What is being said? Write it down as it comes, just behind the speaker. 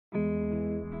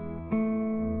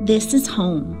This is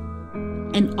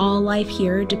home, and all life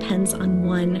here depends on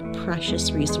one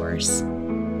precious resource: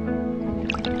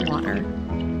 water.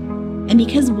 And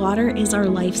because water is our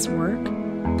life's work,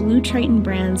 BlueTriton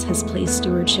Brands has placed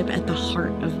stewardship at the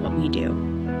heart of what we do.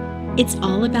 It's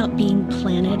all about being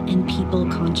planet and people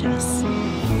conscious.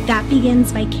 That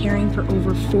begins by caring for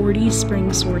over 40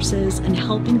 spring sources and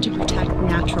helping to protect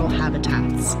natural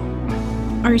habitats.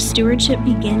 Our stewardship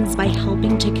begins by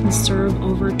helping to conserve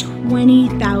over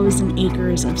 20,000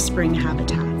 acres of spring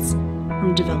habitats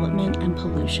from development and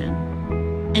pollution,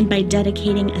 and by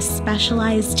dedicating a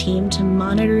specialized team to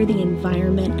monitor the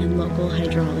environment and local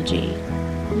hydrology.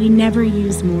 We never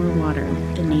use more water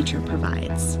than nature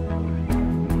provides.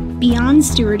 Beyond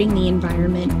stewarding the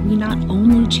environment, we not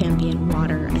only champion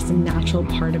water as a natural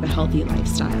part of a healthy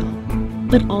lifestyle,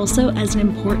 but also as an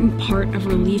important part of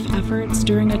relief efforts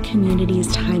during a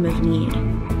community's time of need.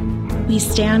 We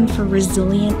stand for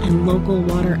resilient and local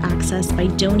water access by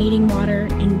donating water,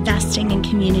 investing in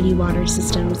community water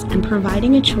systems, and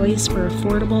providing a choice for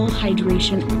affordable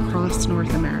hydration across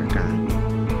North America.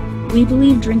 We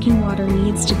believe drinking water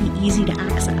needs to be easy to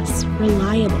access,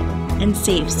 reliable, and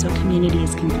safe so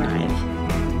communities can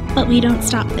thrive. But we don't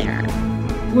stop there.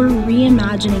 We're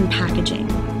reimagining packaging,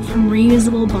 from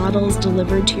reusable bottles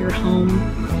delivered to your home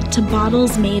to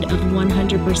bottles made of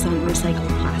 100% recycled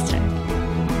plastic,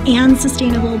 and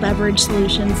sustainable beverage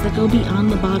solutions that go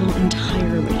beyond the bottle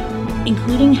entirely,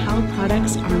 including how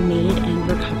products are made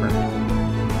and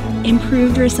recovered.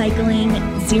 Improved recycling,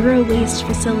 zero-waste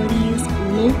facilities,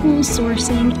 local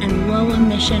sourcing, and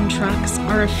low-emission trucks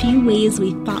are a few ways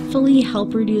we thoughtfully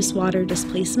help reduce water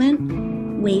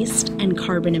displacement, waste, and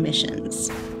carbon emissions.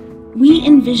 We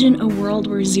envision a world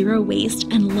where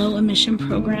zero-waste and low-emission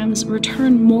programs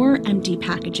return more empty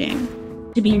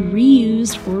packaging to be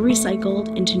reused or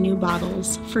recycled into new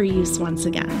bottles for use once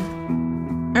again.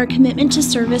 Our commitment to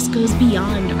service goes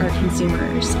beyond our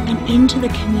consumers and into the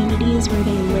communities where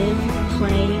they live,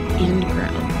 play, and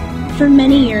grow. For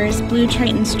many years,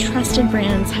 BlueTriton's trusted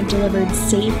brands have delivered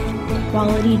safe,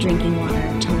 quality drinking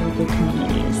water to local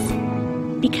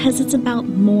communities. Because it's about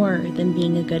more than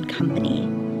being a good company.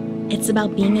 It's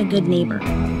about being a good neighbor.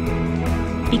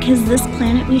 Because this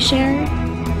planet we share,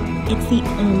 it's the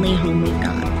only home we've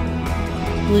got.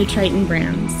 BlueTriton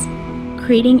Brands,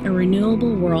 creating a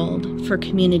renewable world for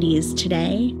communities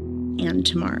today and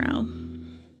tomorrow.